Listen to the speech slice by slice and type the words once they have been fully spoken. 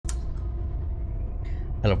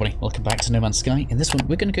Hello everybody, welcome back to No Man's Sky. In this one,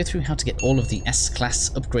 we're going to go through how to get all of the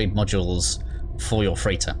S-Class upgrade modules for your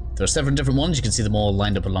freighter. There are several different ones, you can see them all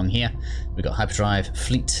lined up along here. We've got Hyperdrive,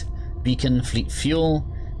 Fleet Beacon, Fleet Fuel,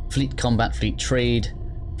 Fleet Combat, Fleet Trade,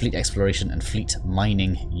 Fleet Exploration, and Fleet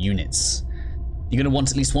Mining units. You're going to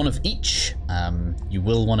want at least one of each. You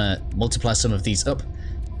will want to multiply some of these up.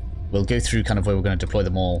 We'll go through kind of where we're going to deploy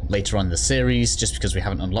them all later on in the series, just because we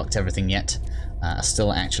haven't unlocked everything yet. I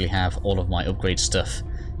still actually have all of my upgrade stuff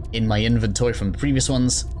in my inventory from the previous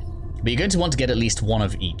ones, but you're going to want to get at least one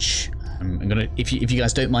of each. If you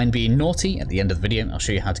guys don't mind being naughty, at the end of the video I'll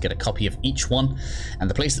show you how to get a copy of each one, and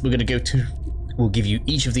the place that we're going to go to will give you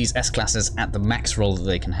each of these S-classes at the max roll that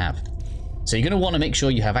they can have. So you're going to want to make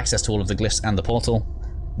sure you have access to all of the glyphs and the portal.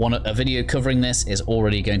 A video covering this is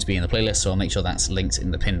already going to be in the playlist, so I'll make sure that's linked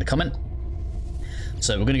in the pinned comment.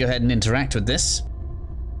 So we're going to go ahead and interact with this,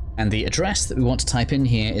 and the address that we want to type in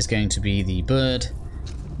here is going to be the bird,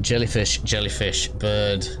 jellyfish, jellyfish,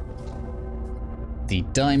 bird, the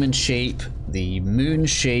diamond shape, the moon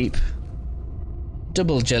shape,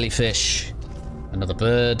 double jellyfish, another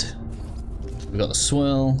bird, we've got the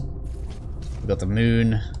swirl, we've got the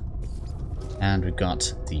moon, and we've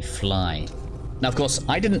got the fly. Now, of course,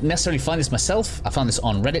 I didn't necessarily find this myself. I found this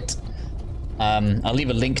on Reddit. I'll leave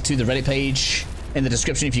a link to the Reddit page in the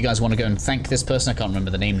description if you guys want to go and thank this person. I can't remember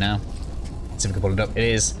the name now. Let's see if we can pull it up. It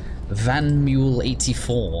is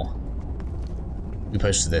VanMule84 who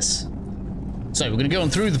posted this. So we're going to go on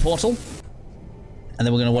through the portal, and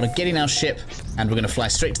then we're going to want to get in our ship, and we're going to fly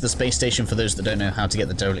straight to the space station. For those that don't know how to get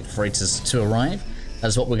the derelict freighters to arrive,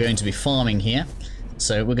 that's what we're going to be farming here.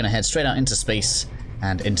 So we're going to head straight out into space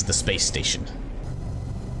and into the space station.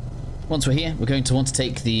 Once we're here, we're going to want to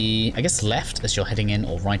take the, I guess, left as you're heading in,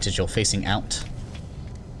 or right as you're facing out.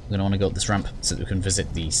 We're going to want to go up this ramp so that we can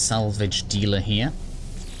visit the salvage dealer here.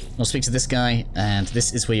 I'll speak to this guy, and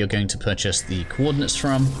this is where you're going to purchase the coordinates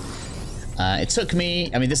from. It took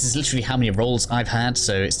me, I mean, this is literally how many rolls I've had,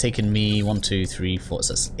 so it's taken me 1, 2, 3, 4,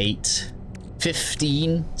 so that's 8,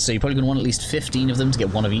 15. So you're probably going to want at least 15 of them to get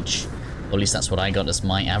one of each, or at least that's what I got as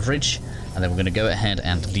my average. And then we're going to go ahead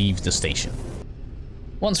and leave the station.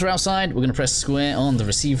 Once we're outside, we're going to press square on the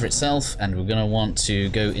receiver itself, and we're going to want to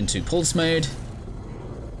go into pulse mode.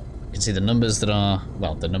 You can see the numbers that are,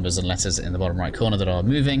 well, the numbers and letters in the bottom right corner that are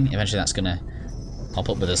moving. Eventually that's going to pop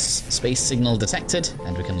up with a space signal detected,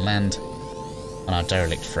 and we can land on our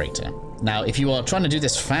derelict freighter. Now, if you are trying to do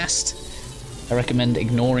this fast, I recommend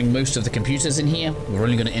ignoring most of the computers in here. We're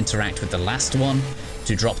only going to interact with the last one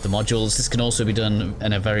to drop the modules. This can also be done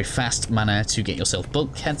in a very fast manner to get yourself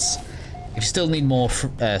bulkheads. If you still need more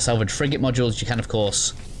salvage frigate modules, you can of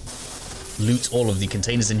course loot all of the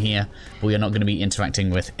containers in here, but we are not going to be interacting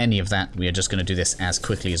with any of that. We are just going to do this as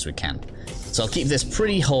quickly as we can. So I'll keep this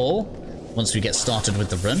pretty whole once we get started with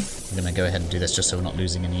the run. I'm going to go ahead and do this just so we're not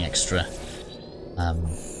losing any extra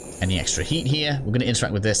heat here. We're going to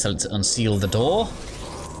interact with this, tell it to unseal the door.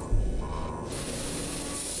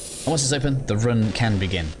 And once it's open, the run can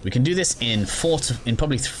begin. We can do this in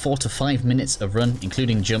probably 4 to 5 minutes of run,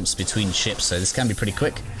 including jumps between ships, so this can be pretty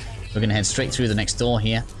quick. We're going to head straight through the next door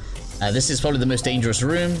here. This is probably the most dangerous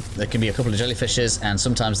room. There can be a couple of jellyfishes, and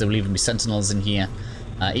sometimes there will even be sentinels in here.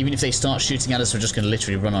 Even if they start shooting at us, we're just going to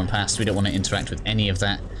literally run on past. We don't want to interact with any of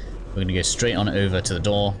that. We're going to go straight on over to the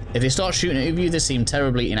door. If they start shooting at you, they seem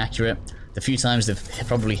terribly inaccurate. The few times they've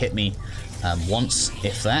probably hit me once,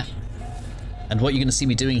 if that. And what you're going to see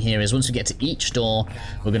me doing here is once we get to each door,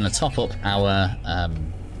 we're going to top up our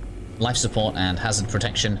life support and hazard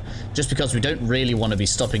protection, just because we don't really want to be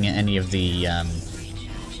stopping at any of the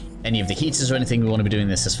heaters or anything. We want to be doing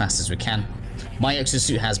this as fast as we can. My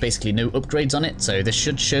exosuit has basically no upgrades on it, so this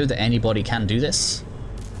should show that anybody can do this.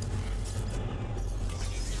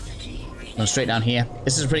 Going straight down here.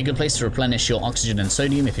 This is a pretty good place to replenish your oxygen and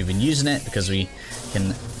sodium if you've been using it, because we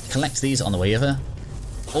can collect these on the way over.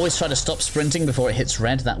 Always try to stop sprinting before it hits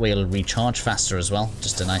red, that way it'll recharge faster as well.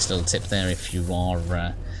 Just a nice little tip there if you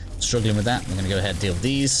are struggling with that. We're going to go ahead and deal with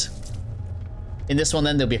these. In this one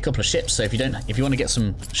then there'll be a couple of ships, so if you want to get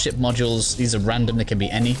some ship modules, these are random, they can be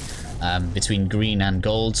any between green and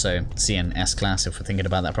gold, so C and S class if we're thinking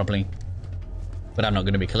about that properly. But I'm not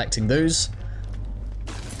going to be collecting those.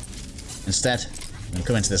 Instead, I'm going to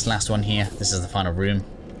come into this last one here. This is the final room,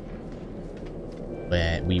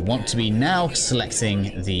 where we want to be now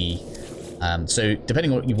selecting the... so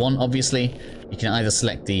depending on what you want, obviously, you can either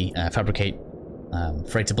select the fabricate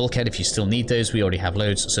freighter bulkhead if you still need those. We already have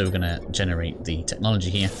loads, so we're going to generate the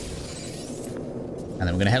technology here. And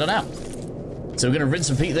then we're going to head on out. So we're going to rinse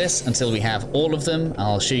and repeat this until we have all of them.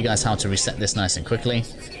 I'll show you guys how to reset this nice and quickly.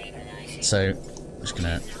 So Just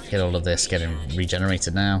gonna hit all of this, getting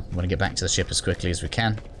regenerated now. I want to get back to the ship as quickly as we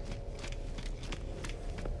can.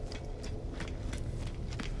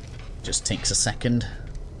 Just takes a second.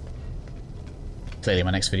 Clearly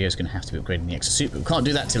my next video is going to have to be upgrading the exosuit, but we can't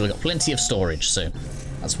do that till we've got plenty of storage, so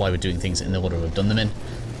that's why we're doing things in the order we've done them in.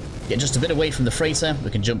 Get just a bit away from the freighter,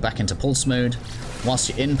 we can jump back into pulse mode. Whilst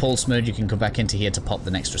you're in pulse mode, you can come back into here to pop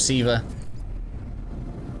the next receiver.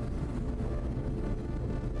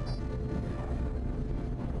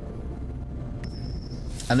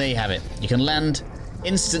 And there you have it. You can land,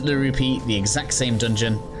 instantly repeat the exact same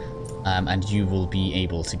dungeon, and you will be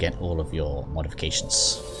able to get all of your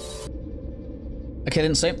modifications. Okay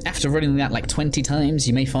then, so after running that like 20 times,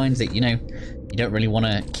 you may find that, you know, you don't really want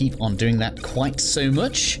to keep on doing that quite so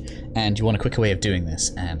much, and you want a quicker way of doing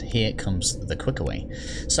this, and here comes the quicker way.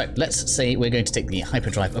 So let's say we're going to take the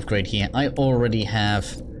hyperdrive upgrade here. I already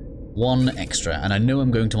have 1 extra, and I know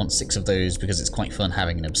I'm going to want 6 of those because it's quite fun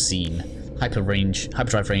having an obscene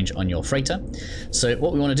hyperdrive range on your freighter. So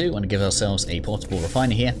what we want to do, we want to give ourselves a portable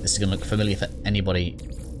refiner here. This is going to look familiar for anybody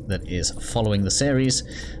that is following the series.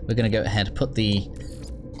 We're going to go ahead and put the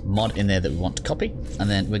mod in there that we want to copy, and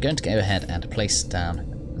then we're going to go ahead and place down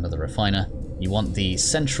another refiner. You want the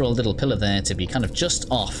central little pillar there to be kind of just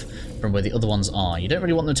off from where the other ones are. You don't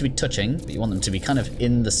really want them to be touching, but you want them to be kind of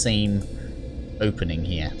in the same opening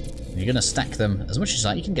here. And you're going to stack them as much as you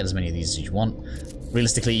like. You can get as many of these as you want.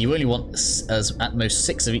 Realistically, you only want as at most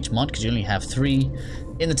 6 of each mod, because you only have 3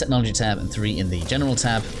 in the technology tab and 3 in the general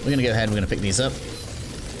tab. We're going to go ahead and we're going to pick these up.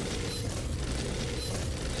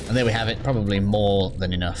 And there we have it, probably more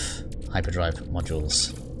than enough hyperdrive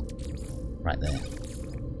modules right there.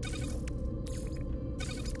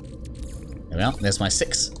 There we are, there's my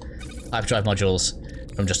 6 hyperdrive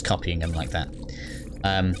modules from just copying them like that.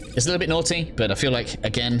 It's a little bit naughty, but I feel like,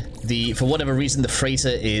 again, for whatever reason, the freighter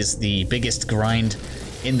is the biggest grind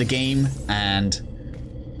in the game, and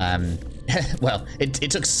well, it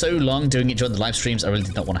took so long doing it during the live streams, I really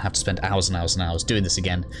did not want to have to spend hours and hours and hours doing this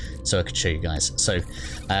again, so I could show you guys. So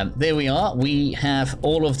there we are. We have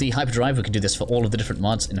all of the hyperdrive. We can do this for all of the different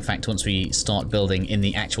mods. In fact, once we start building in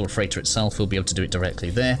the actual freighter itself, we'll be able to do it directly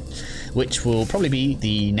there, which will probably be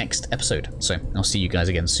the next episode. So I'll see you guys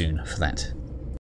again soon for that.